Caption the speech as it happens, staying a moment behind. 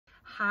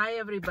Hi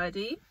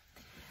everybody.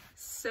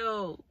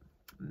 So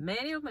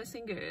many of my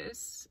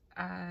singers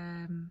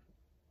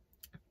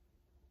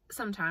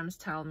sometimes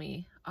tell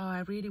me, oh, I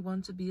really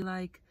want to be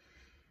like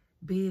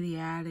Billie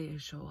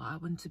Eilish, or I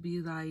want to be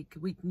like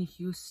Whitney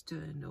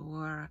Houston,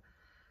 or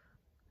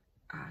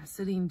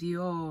Celine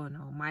Dion,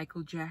 or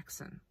Michael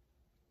Jackson.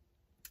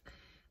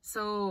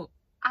 So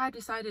I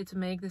decided to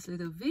make this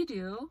little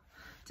video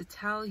to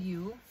tell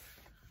you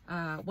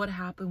what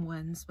happened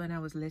once when I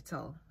was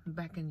little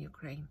back in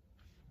Ukraine.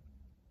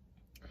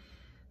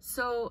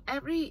 So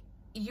every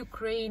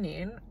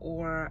Ukrainian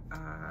or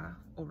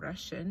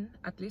Russian,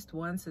 at least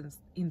once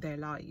in their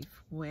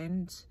life,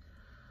 went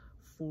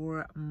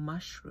for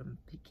mushroom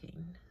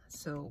picking.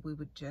 So we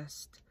would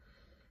just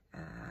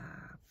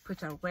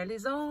put our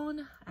wellies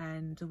on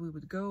and we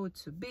would go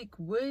to big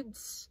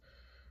woods.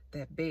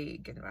 They're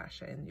big in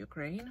Russia and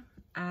Ukraine,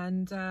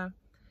 and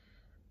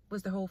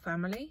was the whole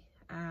family.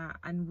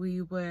 And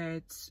we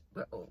would,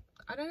 well,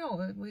 I don't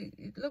know,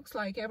 it looks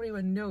like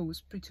everyone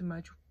knows pretty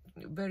much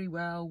very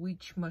well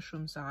which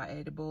mushrooms are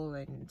edible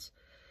and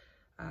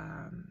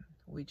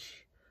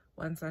which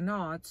ones are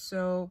not.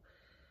 So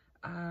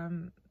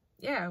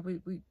yeah,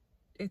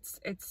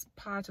 it's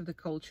part of the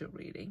culture,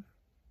 really.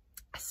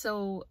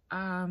 So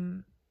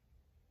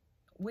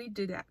we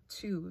did that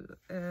too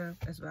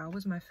as well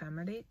with my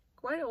family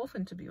quite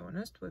often, to be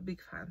honest. We're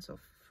big fans of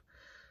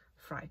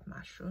fried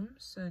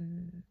mushrooms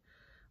and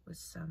with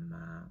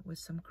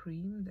some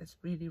cream. That's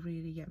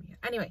really yummy.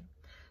 Anyway,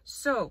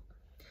 so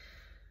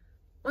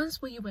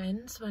once we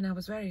went, when I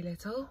was very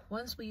little,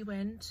 once we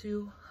went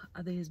to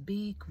these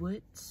big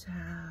woods,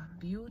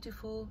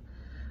 beautiful,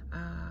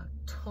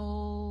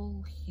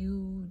 tall,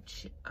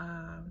 huge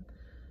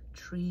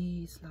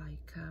trees,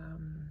 like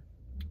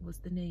what's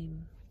the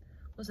name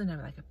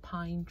like a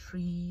pine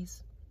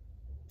trees.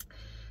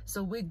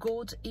 So we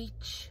got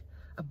each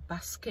a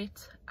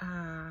basket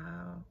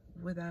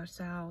with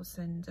ourselves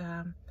and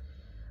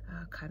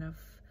kind of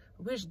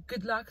wish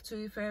good luck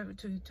to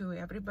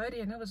everybody.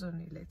 And I was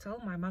only little.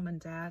 My mom and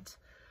dad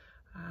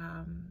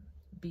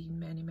been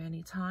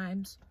many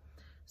times.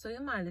 So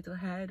in my little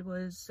head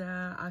was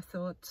I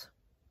thought,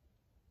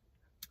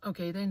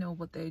 okay, they know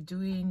what they're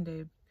doing.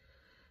 They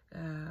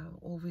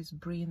always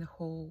bring a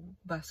whole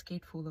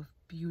basket full of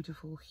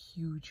beautiful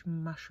huge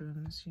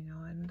mushrooms, you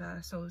know. And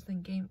so I was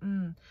thinking,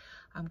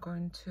 I'm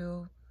going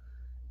to,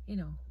 you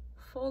know,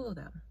 follow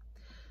them.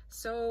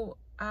 So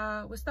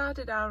we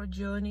started our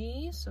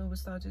journey. So we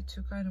started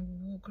to kind of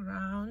walk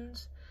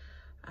around,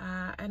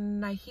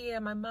 and I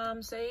hear my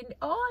mom saying,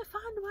 oh, I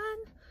found one.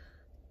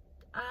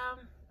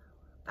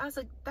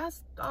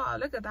 Oh,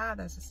 look at that,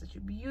 that's such a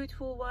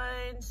beautiful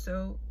one.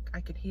 So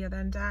I could hear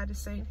then dad is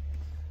saying,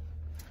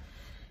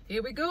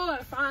 here we go,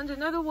 I found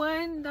another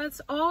one.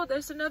 Oh,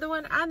 there's another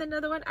one and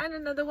another one and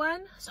another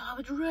one. So I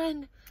would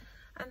run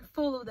and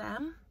follow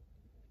them,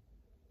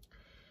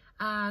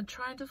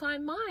 trying to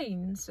find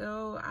mine.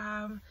 So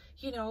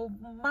you know,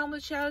 mom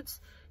would shout,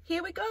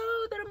 here we go,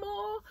 there are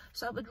more.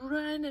 So I would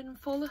run and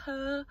follow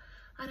her,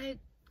 and I'd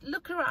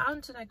look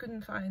around and I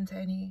couldn't find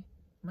any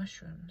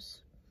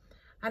mushrooms.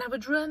 And I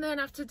would run then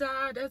after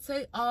dad. I'd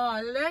say,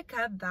 oh, look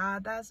at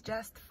that, that's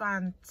just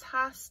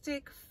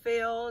fantastic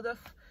field of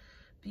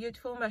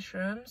beautiful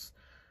mushrooms.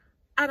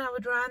 And I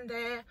would run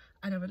there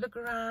and I would look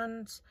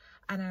around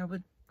and I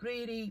would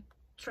really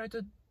try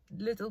to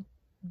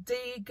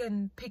dig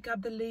and pick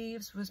up the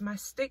leaves with my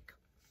stick,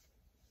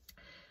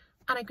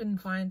 and I couldn't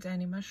find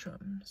any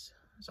mushrooms.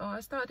 So I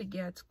started to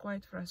get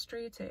quite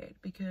frustrated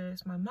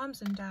because my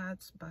mom's and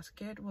dad's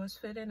basket was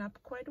filling up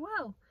quite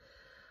well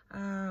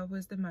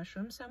with the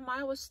mushrooms, and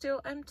mine was still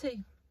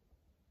empty.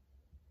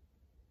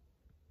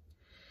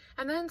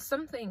 And then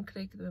something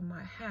clicked in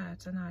my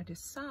head, and I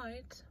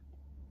decided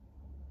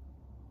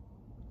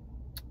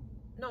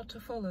not to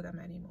follow them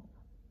anymore.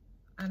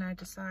 And I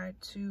decided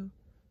to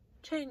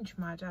change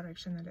my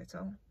direction a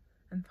little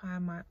and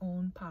find my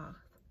own path.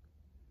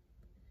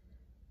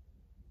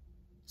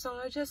 So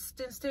I just,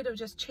 instead of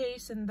just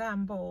chasing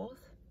them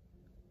both,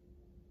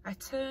 I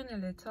turned a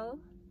little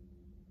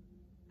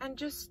and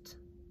just,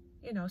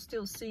 you know,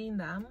 still seeing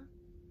them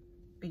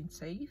being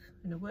safe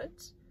in the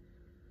woods,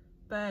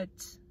 but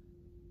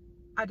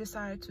I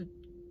decided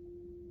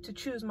to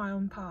choose my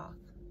own path.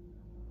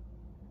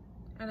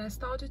 And I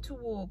started to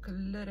walk a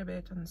little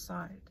bit on the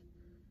side,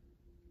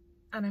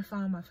 and I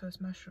found my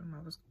first mushroom.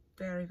 I was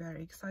very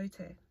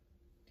excited.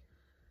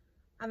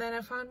 And then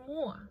I found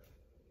more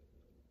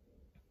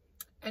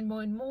and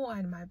more,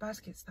 and my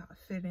basket started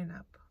filling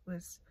up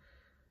with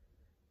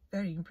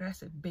very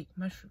impressive big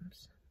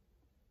mushrooms.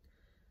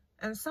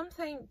 And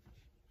something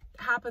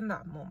happened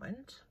that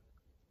moment.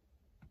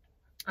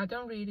 I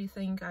don't really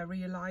think I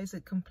realized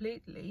it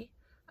completely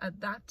at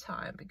that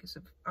time because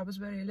I was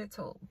very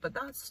little, but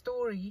that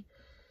story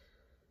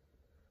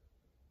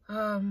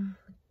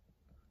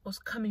was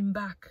coming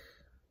back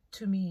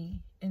to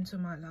me into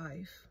my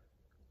life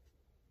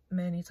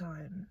many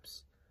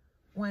times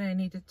when I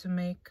needed to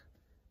make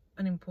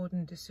an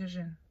important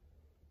decision.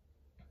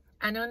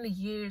 And only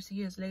years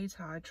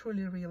later I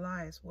truly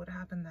realized what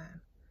happened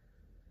then.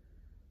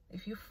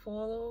 if you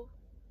follow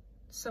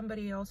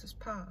somebody else's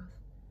path,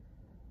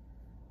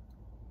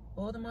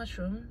 all the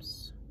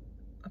mushrooms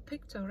are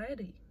picked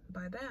already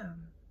by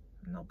them,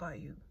 not by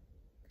you.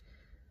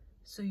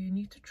 So you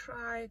need to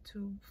try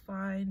to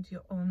find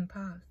your own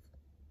path,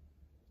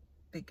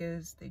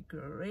 because the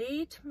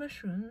great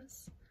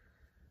mushrooms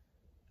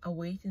are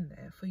waiting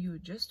there for you,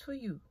 just for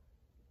you.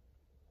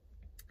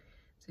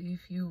 So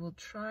if you will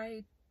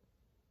try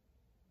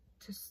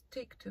to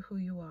stick to who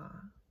you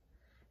are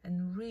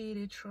and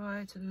really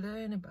try to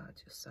learn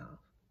about yourself,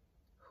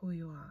 who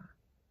you are,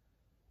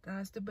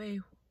 that's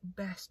the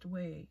best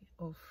way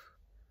of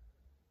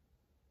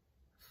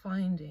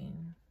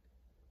finding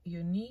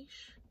your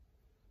niche,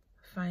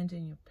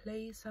 finding your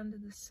place under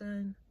the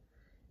sun,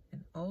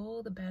 and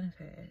all the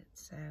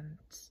benefits and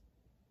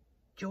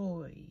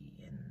joy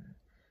and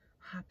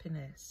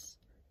happiness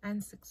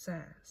and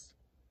success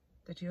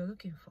that you're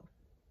looking for.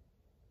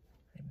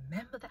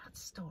 Remember that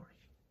story.